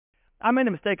I made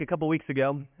a mistake a couple weeks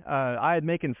ago. I'd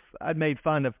made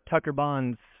fun of Tucker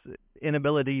Bond's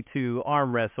inability to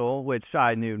arm wrestle, which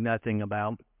I knew nothing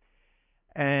about.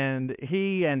 And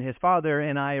he and his father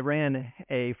and I ran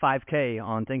a 5K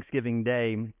on Thanksgiving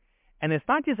Day. And it's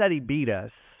not just that he beat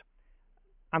us.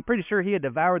 I'm pretty sure he had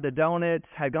devoured the donuts,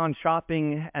 had gone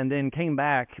shopping, and then came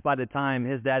back by the time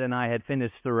his dad and I had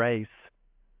finished the race.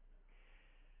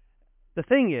 The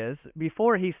thing is,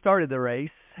 before he started the race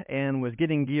and was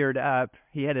getting geared up,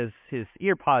 he had his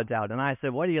ear pods out. And I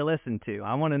said, "What do you listen to?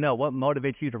 I want to know what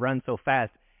motivates you to run so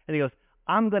fast." And he goes,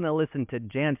 "I'm going to listen to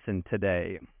Jansen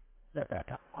today."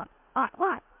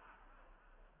 What?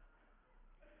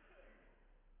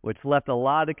 Which left a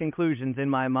lot of conclusions in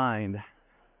my mind.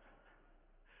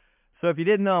 So if you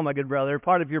didn't know, my good brother,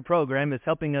 part of your program is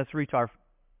helping us reach our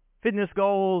fitness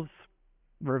goals,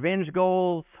 revenge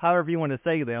goals, however you want to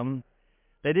say them.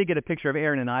 They did get a picture of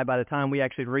Aaron and I. By the time we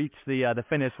actually reached the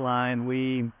finish line,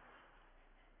 we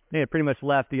had pretty much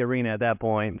left the arena at that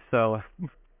point. So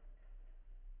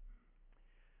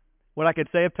what I could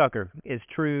say of Tucker is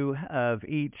true of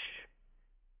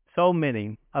so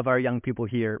many of our young people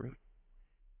here.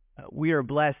 We are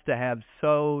blessed to have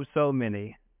so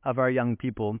many of our young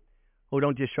people who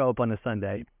don't just show up on a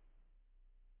Sunday,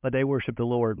 but they worship the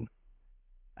Lord.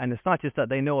 And it's not just that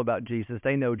they know about Jesus,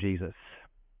 they know Jesus.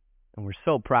 And we're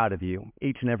so proud of you,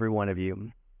 each and every one of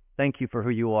you. Thank you for who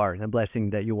you are and the blessing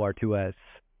that you are to us.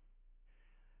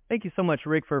 Thank you so much,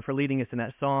 Rick, for leading us in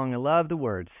that song. I love the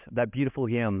words of that beautiful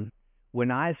hymn, "When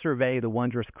I Survey the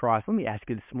Wondrous Cross." Let me ask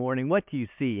you this morning, what do you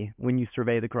see when you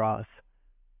survey the cross?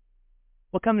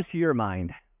 What comes to your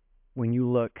mind when you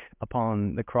look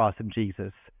upon the cross of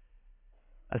Jesus?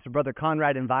 As Brother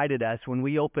Conrad invited us, when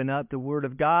we open up the Word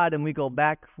of God and we go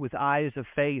back with eyes of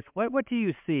faith, what do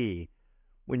you see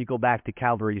when you go back to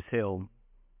Calvary's Hill?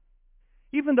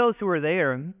 Even those who were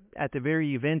there at the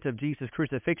very event of Jesus'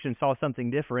 crucifixion saw something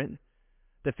different.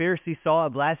 The Pharisees saw a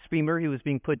blasphemer who was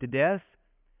being put to death.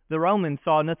 The Romans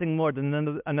saw nothing more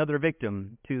than another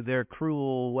victim to their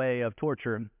cruel way of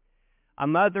torture. A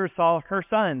mother saw her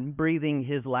son breathing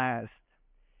his last.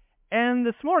 And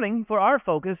this morning, for our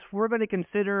focus, we're going to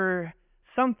consider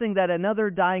something that another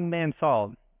dying man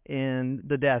saw in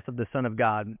the death of the Son of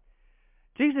God.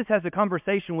 Jesus has a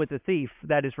conversation with a thief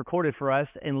that is recorded for us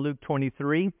in Luke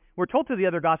 23. We're told through the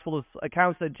other Gospels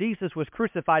accounts that Jesus was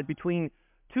crucified between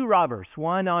two robbers,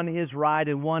 one on his right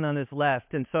and one on his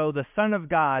left. And so the Son of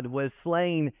God was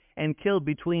slain and killed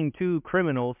between two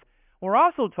criminals. We're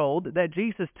also told that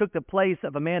Jesus took the place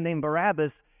of a man named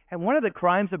Barabbas, and one of the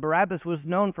crimes that Barabbas was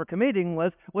known for committing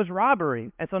was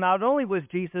robbery. And so not only was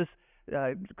Jesus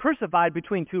crucified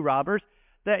between two robbers,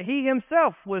 that he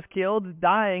himself was killed,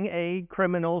 dying a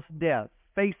criminal's death,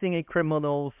 facing a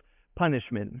criminal's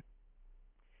punishment.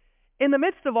 In the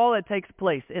midst of all that takes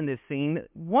place in this scene,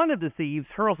 one of the thieves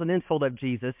hurls an insult at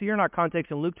Jesus. Here in our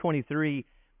context in Luke 23,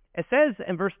 it says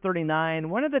in verse 39,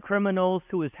 one of the criminals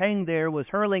who was hanged there was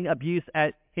hurling abuse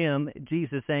at him,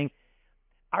 Jesus, saying,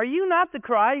 "Are you not the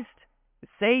Christ?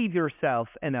 Save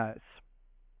yourself and us."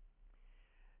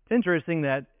 It's interesting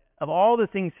that of all the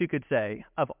things he could say,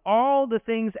 of all the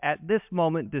things at this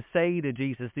moment to say to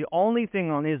Jesus, the only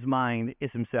thing on his mind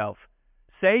is himself.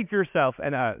 Save yourself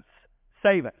and us.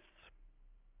 Save us.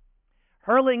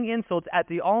 Hurling insults at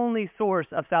the only source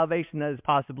of salvation that is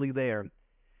possibly there.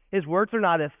 His words are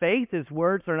not of faith. His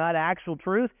words are not actual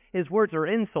truth. His words are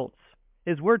insults.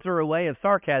 His words are a way of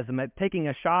sarcasm, at taking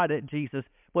a shot at Jesus.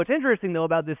 What's interesting, though,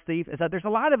 about this thief is that there's a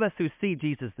lot of us who see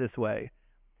Jesus this way.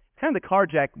 It's kind of the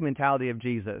carjack mentality of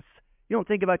Jesus. You don't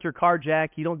think about your carjack.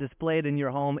 You don't display it in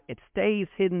your home. It stays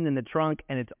hidden in the trunk,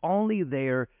 and it's only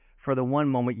there for the one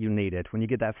moment you need it, when you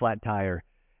get that flat tire.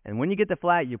 And when you get the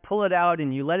flat, you pull it out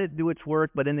and you let it do its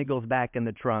work, but then it goes back in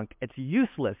the trunk. It's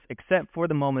useless except for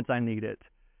the moments I need it.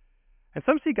 And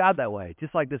some see God that way,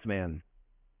 just like this man.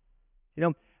 You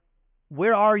know,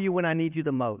 where are you when I need you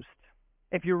the most?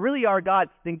 If you really are God,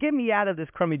 then get me out of this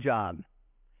crummy job.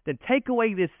 Then take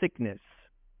away this sickness.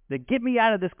 Then get me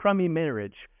out of this crummy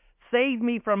marriage. Save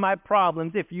me from my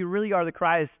problems if you really are the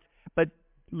Christ. But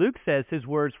Luke says his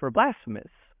words were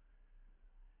blasphemous.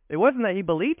 It wasn't that he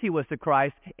believed he was the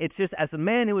Christ. It's just as a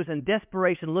man who was in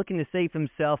desperation looking to save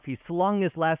himself, he slung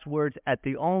his last words at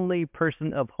the only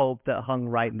person of hope that hung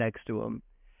right next to him.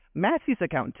 Matthew's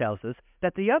account tells us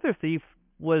that the other thief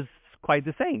was quite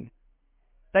the same.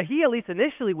 That he, at least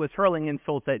initially, was hurling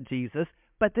insults at Jesus,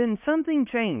 but then something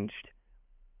changed.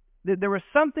 There was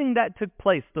something that took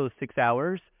place those 6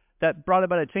 hours that brought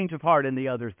about a change of heart in the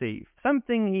other thief.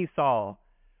 Something he saw.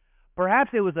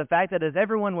 Perhaps it was the fact that as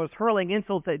everyone was hurling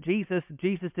insults at Jesus,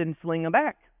 Jesus didn't sling them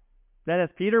back. That, as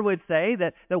Peter would say,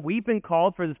 that we've been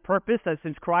called for this purpose, that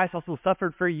since Christ also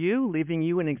suffered for you, leaving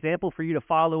you an example for you to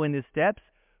follow in his steps,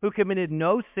 who committed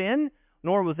no sin,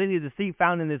 nor was any deceit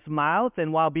found in his mouth,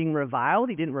 and while being reviled,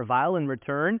 he didn't revile in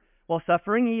return. While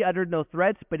suffering, he uttered no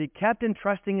threats, but he kept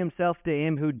entrusting himself to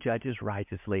him who judges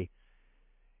righteously.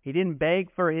 He didn't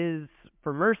beg for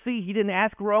mercy. He didn't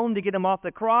ask Rome to get him off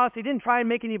the cross. He didn't try and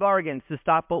make any bargains to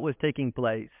stop what was taking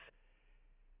place.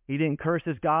 He didn't curse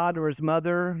his God or his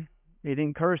mother. He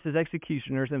didn't curse his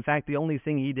executioners. In fact, the only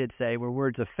thing he did say were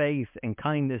words of faith and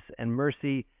kindness and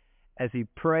mercy as he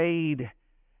prayed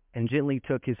and gently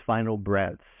took his final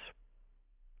breaths.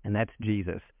 And that's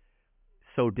Jesus.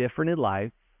 So different in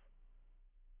life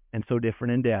and so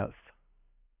different in death.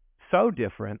 So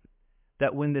different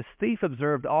that when this thief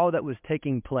observed all that was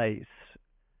taking place,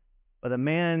 but the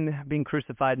man being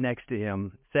crucified next to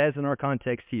him says in our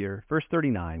context here, verse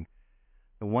 39,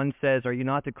 the one says, "Are you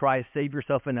not the Christ? Save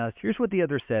yourself and us." Here's what the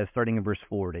other says, starting in verse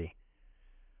 40.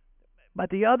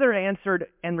 But the other answered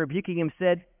and rebuking him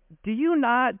said, "Do you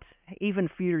not even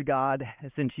fear God,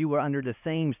 since you are under the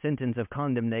same sentence of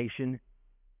condemnation?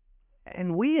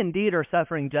 And we indeed are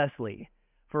suffering justly,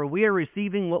 for we are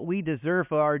receiving what we deserve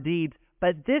for our deeds,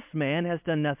 but this man has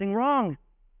done nothing wrong."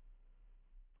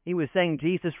 He was saying,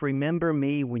 "Jesus, remember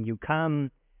me when you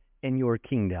come in your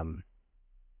kingdom."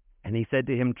 And he said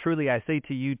to him, "Truly I say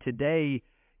to you, today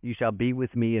you shall be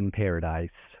with me in paradise."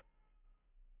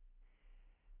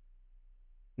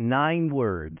 9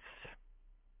 words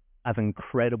of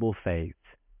incredible faith.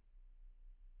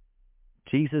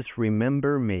 Jesus,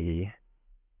 remember me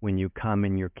when you come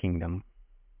in your kingdom.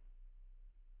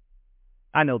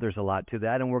 I know there's a lot to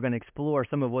that, and we're going to explore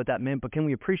some of what that meant, but can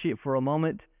we appreciate for a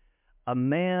moment a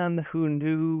man who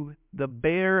knew the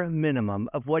bare minimum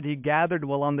of what he gathered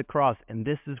while on the cross, and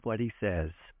this is what he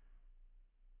says: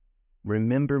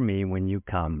 "Remember me when you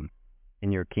come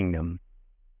in your kingdom."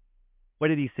 What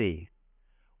did he see?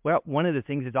 Well, one of the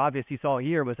things that's obvious he saw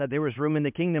here was that there was room in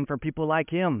the kingdom for people like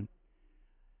him.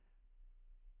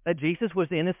 That Jesus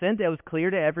was innocent, it was clear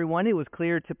to everyone. It was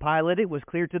clear to Pilate. It was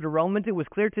clear to the Romans. It was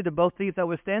clear to the both thieves that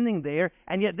was standing there.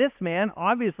 And yet this man,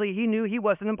 obviously, he knew he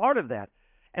wasn't a part of that.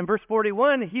 And verse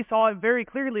 41, he saw it very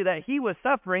clearly that he was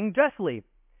suffering justly.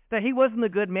 That he wasn't a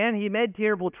good man. He made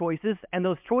terrible choices, and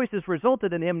those choices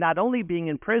resulted in him not only being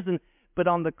in prison, but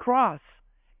on the cross.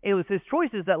 It was his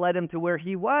choices that led him to where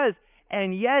he was.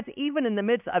 And yet, even in the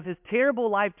midst of his terrible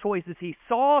life choices, he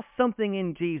saw something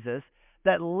in Jesus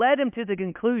that led him to the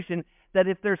conclusion that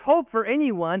if there's hope for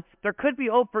anyone, there could be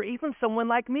hope for even someone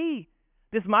like me.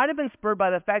 This might have been spurred by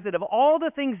the fact that of all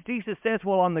the things Jesus says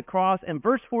while on the cross, in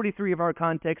verse 43 of our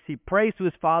context, he prays to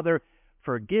his Father,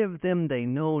 "Forgive them, they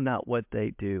know not what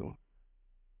they do."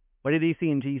 What did he see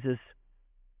in Jesus?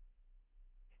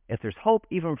 If there's hope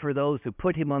even for those who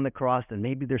put him on the cross, then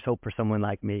maybe there's hope for someone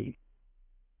like me.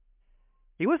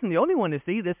 He wasn't the only one to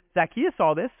see this. Zacchaeus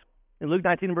saw this. In Luke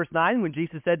 19, verse 9, when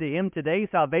Jesus said to him, "Today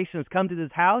salvation has come to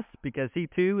this house, because he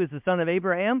too is the son of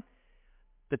Abraham."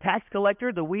 The tax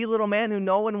collector, the wee little man who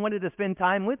no one wanted to spend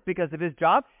time with because of his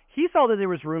job, he saw that there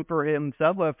was room for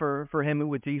himself, for him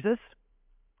with Jesus.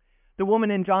 The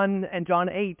woman in John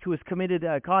 8 who was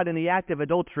caught in the act of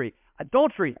adultery.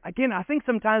 Adultery, again, I think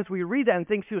sometimes we read that and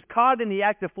think she was caught in the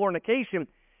act of fornication.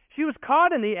 She was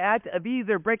caught in the act of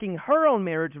either breaking her own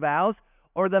marriage vows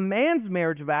or the man's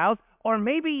marriage vows, or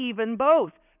maybe even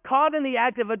both. Caught in the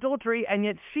act of adultery, and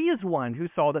yet she is one who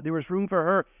saw that there was room for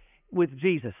her with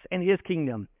Jesus and his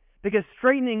kingdom. Because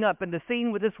straightening up in the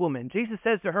scene with this woman, Jesus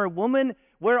says to her, "Woman,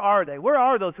 where are they? Where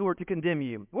are those who are to condemn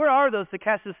you? Where are those to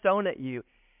cast a stone at you?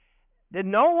 Did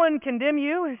no one condemn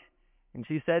you?" And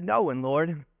she said, "No one,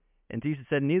 Lord." And Jesus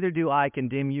said, "Neither do I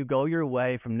condemn you. Go your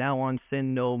way. From now on,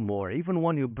 sin no more." Even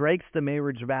one who breaks the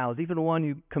marriage vows, even one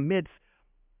who commits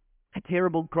a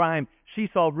terrible crime, she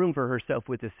saw room for herself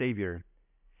with the Savior.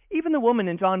 Even the woman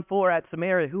in John 4 at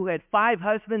Samaria who had 5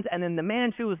 husbands, and then the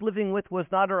man she was living with was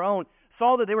not her own,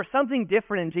 saw that there was something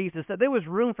different in Jesus, that there was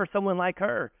room for someone like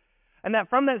her. And that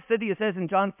from that city, it says in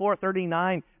John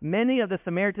 4:39, many of the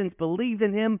Samaritans believed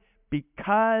in him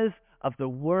because of the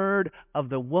word of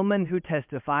the woman who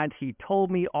testified, "He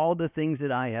told me all the things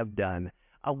that I have done."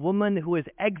 A woman who was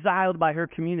exiled by her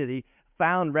community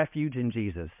found refuge in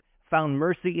Jesus, found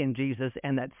mercy in Jesus,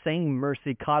 and that same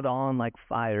mercy caught on like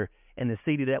fire in the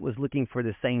city that was looking for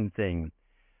the same thing.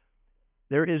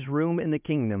 There is room in the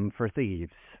kingdom for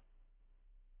thieves.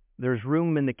 There's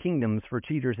room in the kingdoms for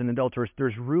cheaters and adulterers.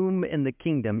 There's room in the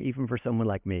kingdom even for someone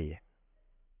like me.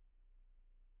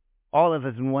 All of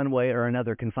us in one way or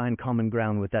another can find common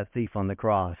ground with that thief on the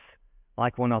cross.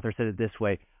 Like one author said it this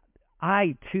way,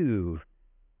 "I too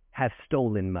have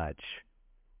stolen much.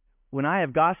 When I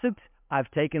have gossiped, I've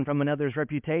taken from another's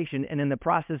reputation and in the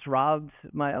process robbed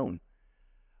my own.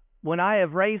 When I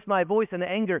have raised my voice in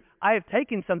anger, I have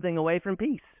taken something away from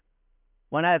peace.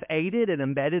 When I have aided and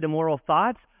embedded immoral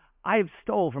thoughts, I have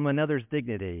stole from another's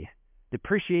dignity,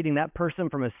 depreciating that person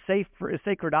from a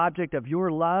sacred object of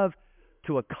your love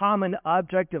to a common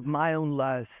object of my own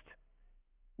lust.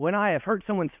 When I have hurt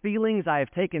someone's feelings, I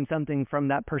have taken something from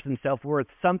that person's self-worth,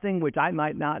 something which I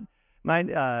might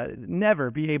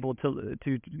never be able to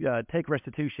take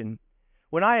restitution.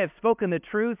 When I have spoken the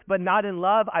truth, but not in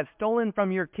love, I've stolen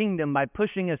from your kingdom by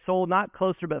pushing a soul not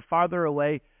closer but farther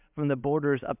away from the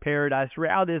borders of paradise.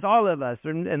 Reality is all of us,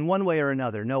 in one way or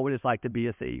another, know what it's like to be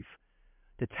a thief,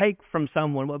 to take from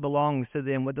someone what belongs to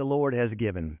them, what the Lord has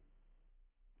given.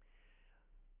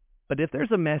 But if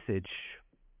there's a message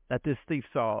that this thief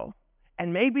saw,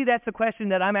 and maybe that's a question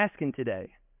that I'm asking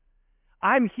today.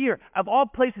 I'm here. Of all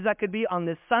places I could be on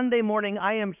this Sunday morning,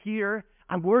 I am here.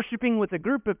 I'm worshiping with a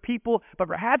group of people, but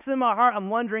perhaps in my heart I'm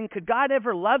wondering, could God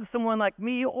ever love someone like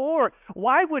me? Or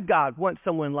why would God want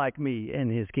someone like me in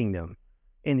his kingdom,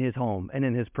 in his home, and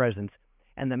in his presence?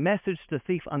 And the message the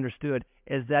thief understood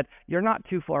is that you're not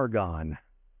too far gone.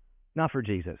 Not for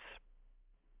Jesus.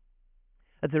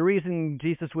 That the reason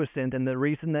Jesus was sent and the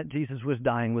reason that Jesus was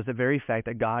dying was the very fact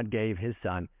that God gave his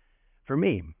son for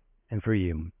me and for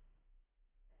you.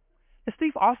 The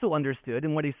thief also understood,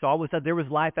 and what he saw was that there was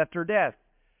life after death.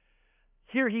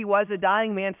 Here he was, a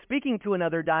dying man, speaking to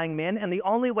another dying man, and the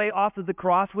only way off of the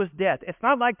cross was death. It's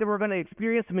not like that we're going to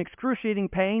experience some excruciating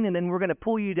pain and then we're going to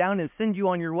pull you down and send you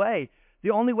on your way.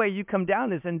 The only way you come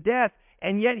down is in death,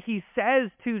 and yet he says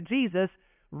to Jesus,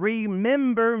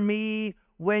 remember me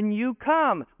when you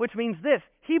come, which means this.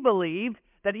 He believed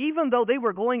that even though they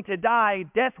were going to die,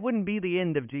 death wouldn't be the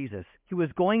end of Jesus. He was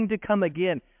going to come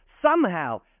again.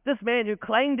 Somehow, this man who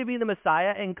claimed to be the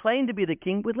Messiah and claimed to be the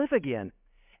king would live again.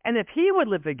 And if he would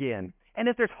live again, and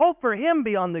if there's hope for him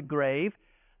beyond the grave,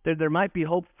 there might be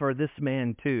hope for this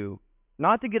man too.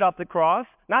 Not to get off the cross,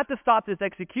 not to stop this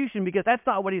execution, because that's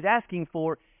not what he's asking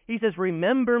for. He says,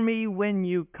 remember me when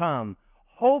you come.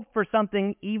 Hope for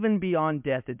something even beyond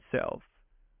death itself.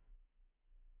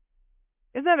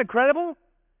 Isn't that incredible?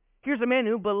 Here's a man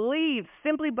who believed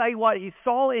simply by what he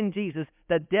saw in Jesus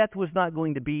that death was not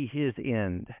going to be his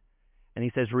end. And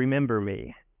he says, remember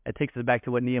me. It takes us back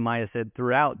to what Nehemiah said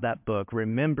throughout that book.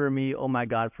 Remember me, oh my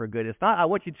God, for good. It's not, I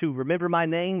want you to remember my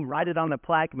name, write it on a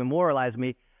plaque, memorialize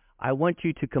me. I want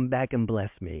you to come back and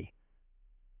bless me.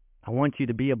 I want you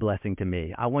to be a blessing to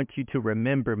me. I want you to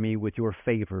remember me with your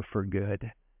favor for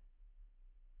good.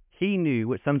 He knew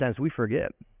what sometimes we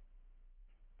forget.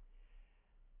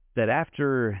 That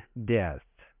after death,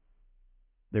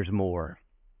 there's more.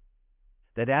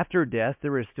 That after death,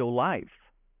 there is still life.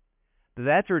 That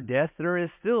after death, there is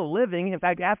still living. In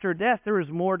fact, after death, there is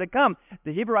more to come.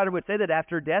 The Hebrew writer would say that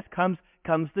after death comes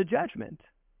the judgment.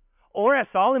 Or as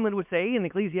Solomon would say in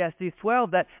Ecclesiastes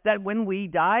 12, that when we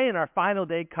die and our final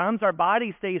day comes, our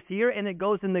body stays here and it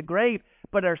goes in the grave,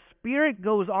 but our spirit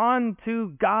goes on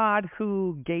to God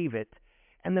who gave it.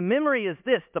 And the memory is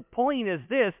this, the point is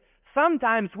this,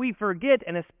 sometimes we forget,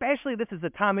 and especially this is the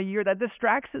time of year that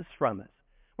distracts us from us.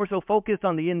 We're so focused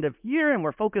on the end of year, and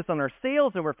we're focused on our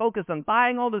sales, and we're focused on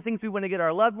buying all the things we want to get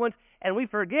our loved ones, and we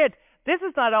forget this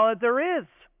is not all that there is.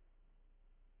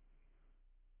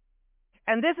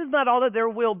 And this is not all that there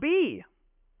will be.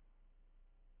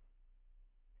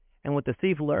 And what the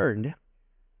thief learned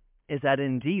is that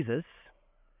in Jesus,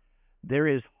 there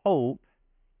is hope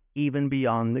even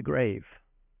beyond the grave.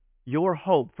 Your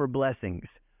hope for blessings,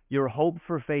 your hope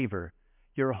for favor,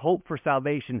 your hope for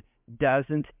salvation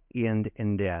doesn't end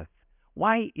in death.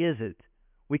 Why is it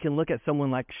we can look at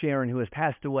someone like Sharon who has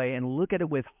passed away and look at it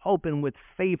with hope and with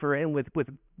favor and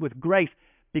with grace?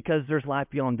 Because there's life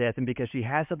beyond death and because she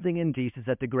has something in Jesus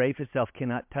that the grave itself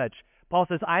cannot touch. Paul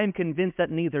says, I am convinced that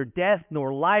neither death,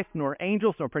 nor life, nor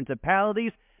angels, nor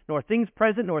principalities, nor things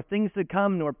present, nor things to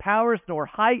come, nor powers, nor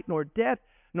height, nor depth,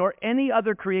 nor any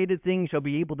other created thing shall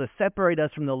be able to separate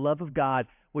us from the love of God,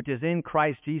 which is in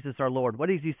Christ Jesus our Lord. What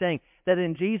is he saying? That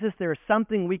in Jesus there is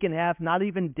something we can have not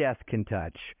even death can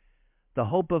touch. The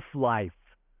hope of life,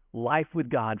 life with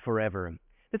God forever.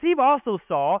 The thief also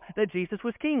saw that Jesus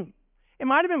was king. It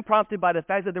might have been prompted by the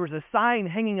fact that there was a sign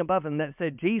hanging above him that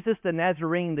said, Jesus the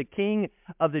Nazarene, the King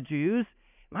of the Jews.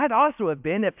 It might also have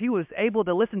been if he was able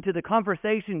to listen to the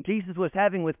conversation Jesus was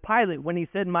having with Pilate when he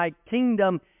said, my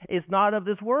kingdom is not of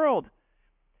this world.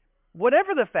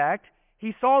 Whatever the fact,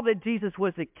 he saw that Jesus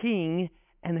was a king,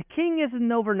 and the king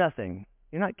isn't over nothing.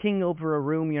 You're not king over a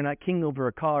room. You're not king over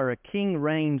a car. A king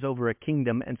reigns over a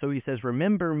kingdom. And so he says,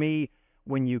 remember me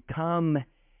when you come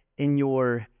in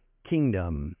your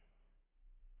kingdom.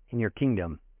 In your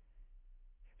kingdom.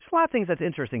 There's a lot of things that's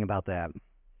interesting about that.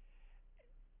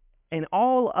 In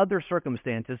all other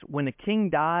circumstances, when a king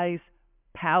dies,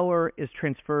 power is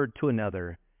transferred to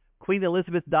another. Queen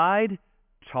Elizabeth died,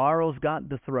 Charles got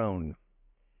the throne.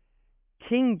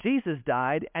 King Jesus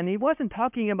died, and he wasn't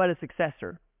talking about a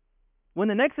successor. When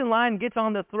the next in line gets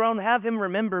on the throne, have him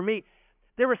remember me.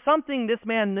 There was something this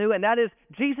man knew, and that is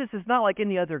Jesus is not like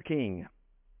any other king.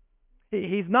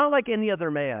 He's not like any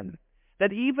other man.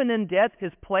 That even in death,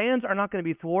 his plans are not going to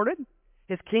be thwarted.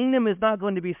 His kingdom is not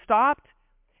going to be stopped.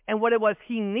 And what it was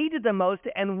he needed the most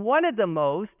and wanted the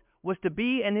most was to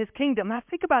be in his kingdom. Now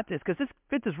think about this, because this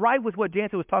fits right with what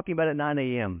Jansen was talking about at 9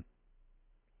 a.m.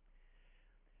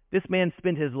 This man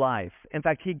spent his life. In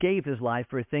fact, he gave his life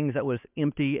for things that was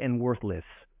empty and worthless.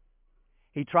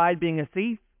 He tried being a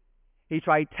thief. He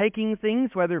tried taking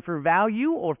things, whether for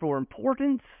value or for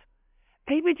importance,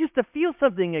 maybe just to feel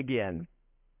something again.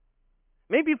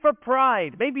 Maybe for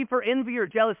pride, maybe for envy or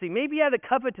jealousy, maybe out of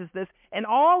covetousness, and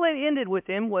all it ended with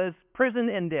him was prison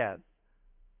and death.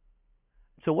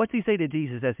 So what's he say to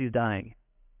Jesus as he's dying?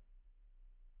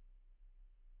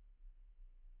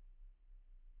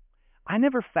 I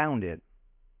never found it.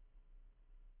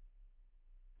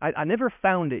 I never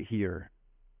found it here.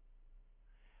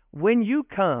 When you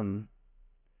come,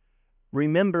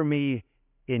 remember me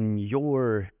in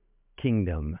your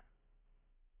kingdom.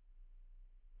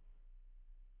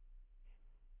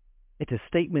 It's a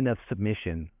statement of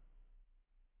submission.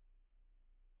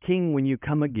 King, when you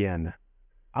come again,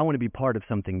 I want to be part of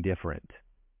something different.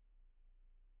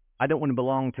 I don't want to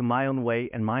belong to my own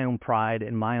way and my own pride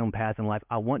and my own path in life.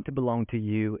 I want to belong to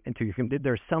you and to your kingdom.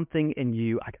 There's something in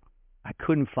you I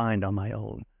couldn't find on my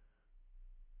own.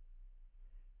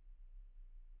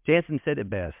 Jansen said it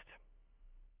best.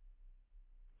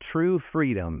 True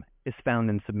freedom is found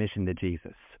in submission to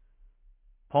Jesus.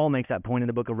 Paul makes that point in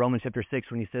the book of Romans chapter 6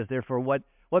 when he says, therefore,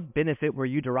 what benefit were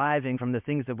you deriving from the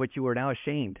things of which you are now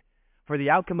ashamed? For the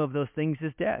outcome of those things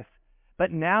is death.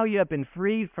 But now you have been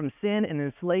freed from sin and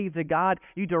enslaved to God.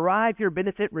 You derive your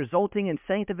benefit resulting in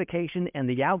sanctification and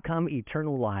the outcome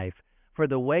eternal life. For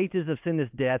the wages of sin is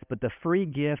death, but the free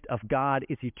gift of God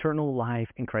is eternal life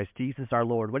in Christ Jesus our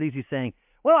Lord. What is he saying?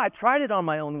 Well, I tried it on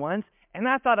my own once, and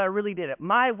I thought I really did it.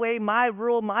 My way, my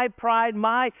rule, my pride,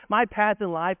 my path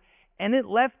in life, and it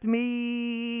left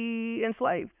me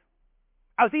enslaved.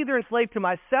 I was either enslaved to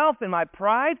myself and my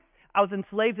pride. I was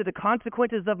enslaved to the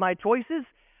consequences of my choices.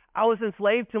 I was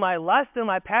enslaved to my lust and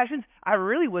my passions. I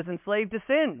really was enslaved to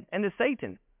sin and to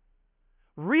Satan.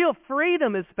 Real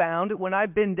freedom is found when I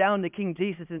bend down to King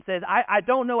Jesus and says, I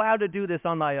don't know how to do this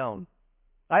on my own.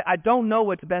 I don't know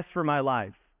what's best for my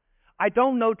life. I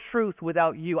don't know truth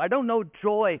without you. I don't know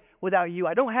joy without you.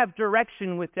 I don't have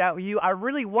direction without you. I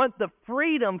really want the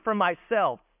freedom from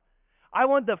myself. I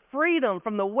want the freedom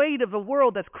from the weight of the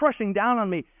world that's crushing down on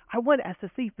me. I want, as the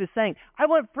thief is saying, I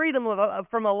want freedom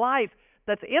from a life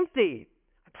that's empty.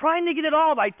 I'm trying to get it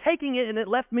all by taking it, and it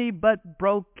left me but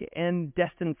broke and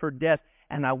destined for death.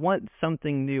 And I want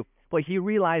something new. But he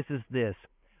realizes this.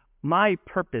 My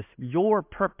purpose, your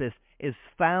purpose, is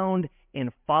found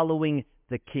in following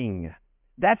the King.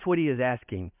 That's what he is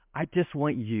asking. I just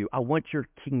want you. I want your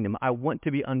kingdom. I want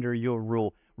to be under your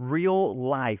rule. Real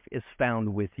life is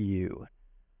found with you.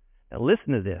 Now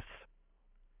listen to this.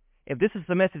 If this is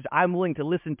the message I'm willing to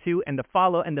listen to and to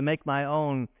follow and to make my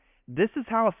own, this is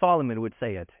how Solomon would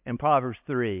say it in Proverbs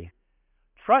 3.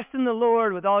 Trust in the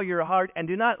Lord with all your heart and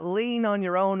do not lean on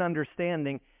your own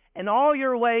understanding. In all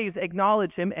your ways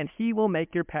acknowledge him and he will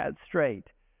make your paths straight.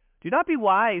 Do not be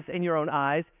wise in your own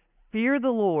eyes. Fear the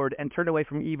Lord and turn away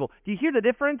from evil. Do you hear the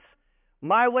difference?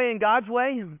 My way and God's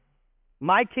way.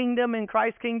 My kingdom and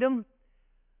Christ's kingdom.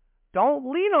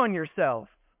 Don't lean on yourself.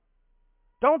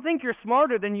 Don't think you're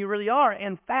smarter than you really are.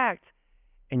 In fact,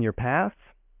 in your path,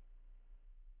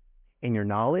 in your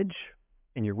knowledge,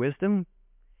 in your wisdom,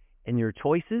 in your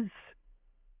choices,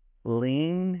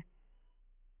 lean,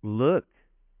 look,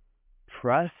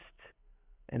 trust,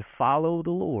 and follow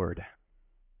the Lord.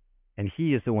 And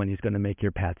he is the one who's going to make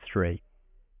your path straight.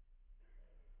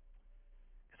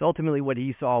 Because ultimately what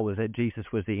he saw was that Jesus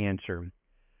was the answer.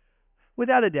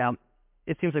 Without a doubt,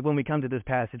 it seems like when we come to this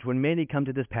passage, when many come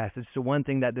to this passage, the one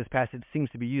thing that this passage seems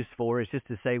to be used for is just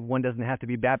to say one doesn't have to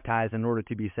be baptized in order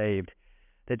to be saved.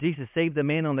 That Jesus saved the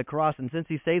man on the cross, and since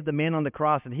he saved the man on the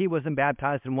cross and he wasn't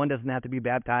baptized, and one doesn't have to be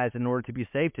baptized in order to be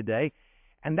saved today.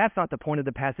 And that's not the point of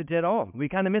the passage at all. We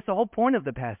kind of miss the whole point of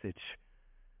the passage.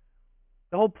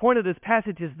 The whole point of this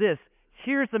passage is this.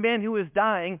 Here's the man who is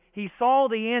dying. He saw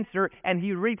the answer, and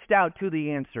he reached out to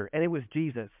the answer, and it was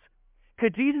Jesus.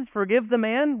 Could Jesus forgive the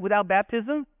man without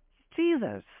baptism?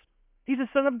 Jesus. He's the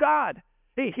Son of God.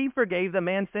 He forgave the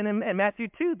man's sin in Matthew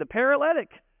 2, the paralytic.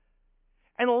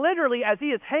 And literally, as he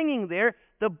is hanging there,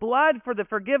 the blood for the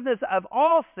forgiveness of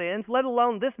all sins, let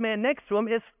alone this man next to him,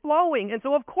 is flowing. And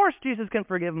so, of course, Jesus can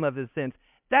forgive him of his sins.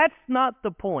 That's not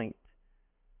the point.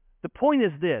 The point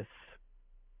is this.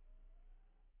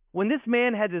 When this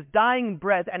man has his dying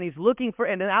breath and he's looking for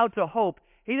and out to hope,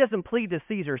 he doesn't plead to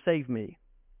Caesar, save me.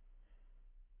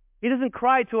 He doesn't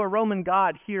cry to a Roman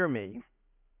god, hear me.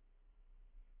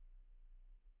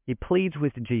 He pleads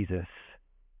with Jesus,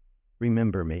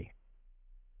 remember me.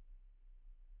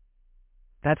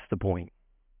 That's the point.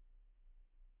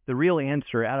 The real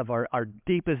answer out of our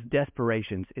deepest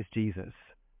desperations is Jesus.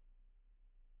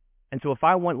 And so if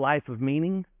I want life of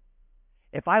meaning,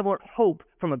 if I want hope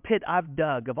from a pit I've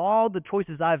dug, of all the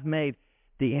choices I've made,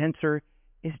 the answer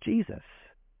is Jesus.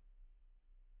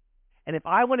 And if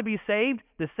I want to be saved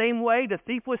the same way the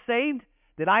thief was saved,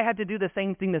 then I had to do the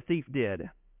same thing the thief did.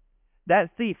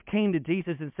 That thief came to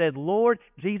Jesus and said, Lord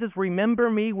Jesus, remember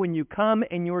me when you come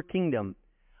in your kingdom.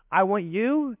 I want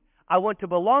you. I want to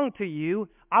belong to you.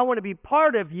 I want to be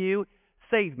part of you.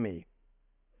 Save me.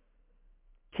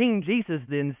 King Jesus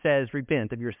then says,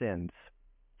 repent of your sins.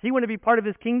 He wants to be part of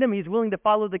his kingdom. He's willing to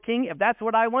follow the king. If that's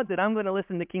what I want, then I'm going to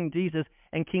listen to King Jesus.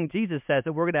 And King Jesus says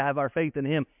that we're going to have our faith in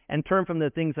him and turn from the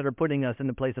things that are putting us in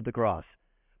the place of the cross,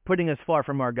 putting us far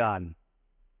from our God.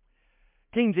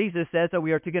 King Jesus says that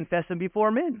we are to confess him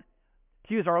before men,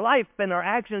 to use our life and our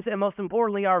actions, and most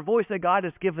importantly, our voice that God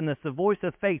has given us, the voice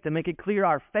of faith, to make it clear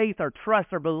our faith, our trust,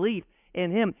 our belief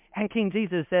in him. And King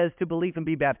Jesus says to believe and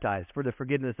be baptized for the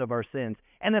forgiveness of our sins.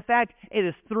 And in fact, it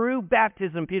is through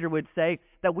baptism, Peter would say,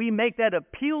 that we make that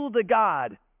appeal to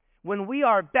God. When we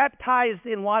are baptized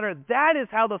in water, that is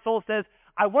how the soul says,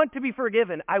 I want to be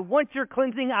forgiven. I want your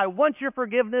cleansing. I want your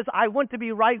forgiveness. I want to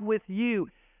be right with you.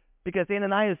 Because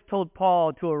Ananias told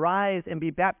Paul to arise and be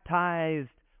baptized,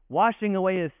 washing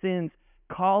away his sins,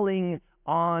 calling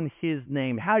on his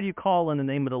name. How do you call on the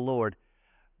name of the Lord?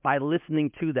 By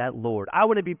listening to that Lord. I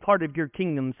want to be part of your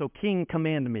kingdom, so King,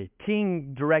 command me.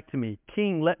 King, direct me.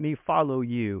 King, let me follow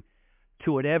you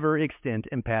to whatever extent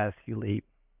and path you lead.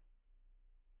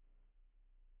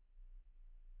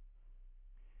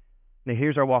 Now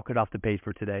here's our walk it off the page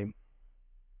for today.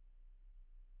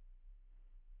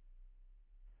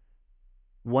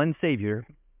 One Savior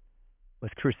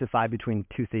was crucified between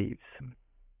two thieves.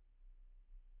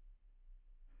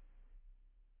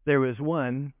 There was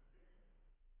one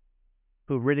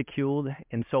who ridiculed,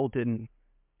 insulted,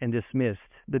 and dismissed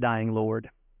the dying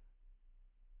Lord.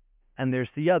 And there's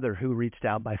the other who reached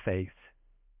out by faith,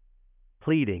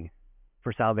 pleading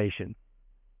for salvation.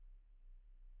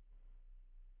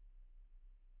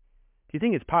 Do you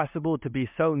think it's possible to be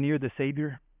so near the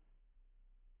Savior?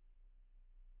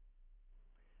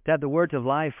 To have the words of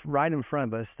life right in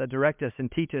front of us that direct us and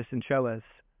teach us and show us.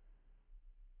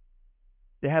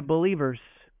 To have believers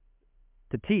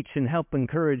to teach and help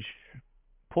encourage,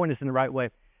 point us in the right way.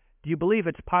 Do you believe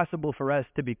it's possible for us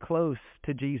to be close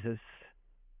to Jesus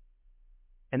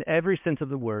in every sense of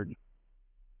the word,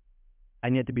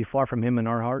 and yet to be far from him in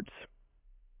our hearts?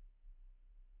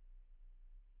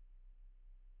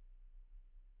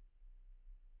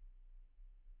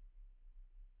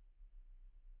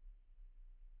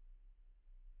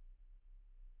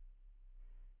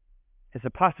 Is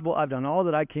it possible I've done all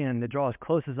that I can to draw as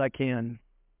close as I can,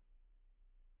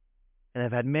 and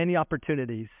I've had many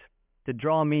opportunities to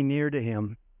draw me near to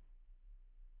him,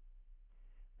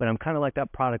 but I'm kind of like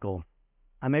that prodigal.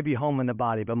 I may be home in the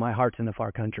body, but my heart's in the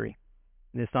far country,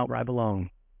 and it's not where I belong.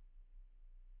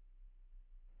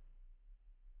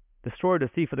 The story of the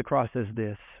thief of the cross says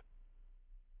this: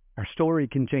 our story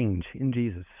can change in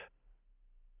Jesus,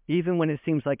 even when it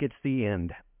seems like it's the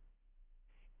end.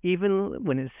 Even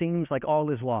when it seems like all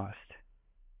is lost,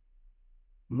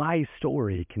 my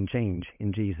story can change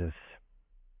in Jesus.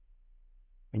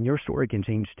 And your story can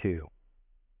change too.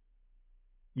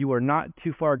 You are not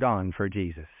too far gone for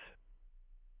Jesus.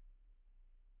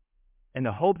 And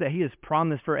the hope that he has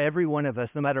promised for every one of us,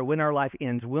 no matter when our life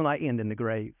ends, will not end in the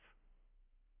grave.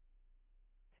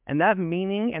 And that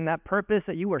meaning and that purpose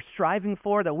that you are striving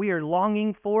for, that we are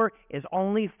longing for, is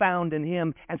only found in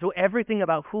him. And so everything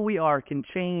about who we are can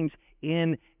change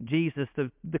in Jesus.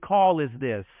 The call is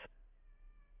this: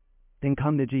 then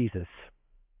come to Jesus.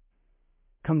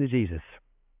 Come to Jesus.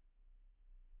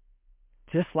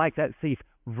 Just like that thief,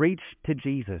 reach to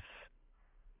Jesus.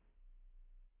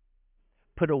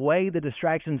 Put away the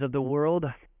distractions of the world.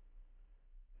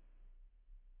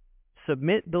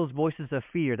 Submit those voices of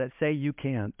fear that say you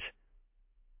can't.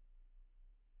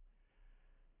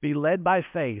 Be led by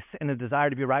faith and a desire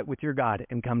to be right with your God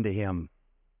and come to Him.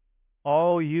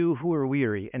 All you who are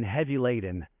weary and heavy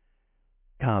laden,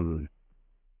 come,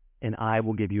 and I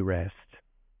will give you rest.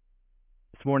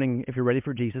 This morning, if you're ready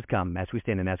for Jesus, come as we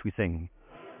stand and as we sing.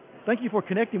 Thank you for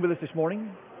connecting with us this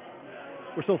morning.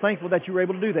 We're so thankful that you were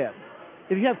able to do that.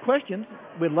 If you have questions,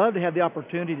 we'd love to have the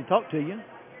opportunity to talk to you.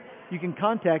 You can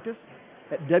contact us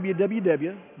at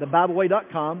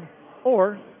www.thebibleway.com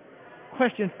or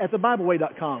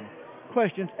questions@thebibleway.com.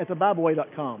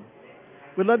 questions@thebibleway.com.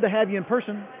 We'd love to have you in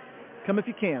person. Come if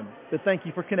you can. But thank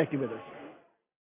you for connecting with us.